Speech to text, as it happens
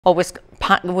Well,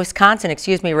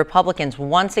 Wisconsin, Republicans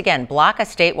once again block a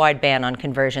statewide ban on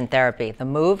conversion therapy. The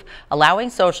move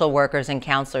allowing social workers and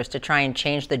counselors to try and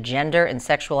change the gender and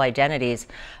sexual identities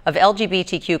of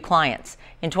LGBTQ clients.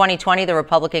 In 2020, the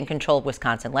Republican-controlled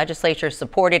Wisconsin legislature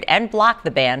supported and blocked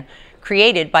the ban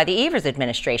created by the Evers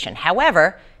administration.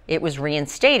 However, it was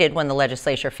reinstated when the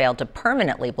legislature failed to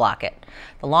permanently block it.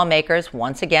 The lawmakers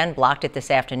once again blocked it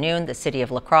this afternoon. The city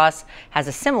of La Crosse has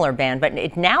a similar ban, but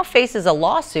it now faces a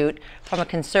lawsuit from a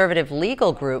conservative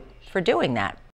legal group for doing that.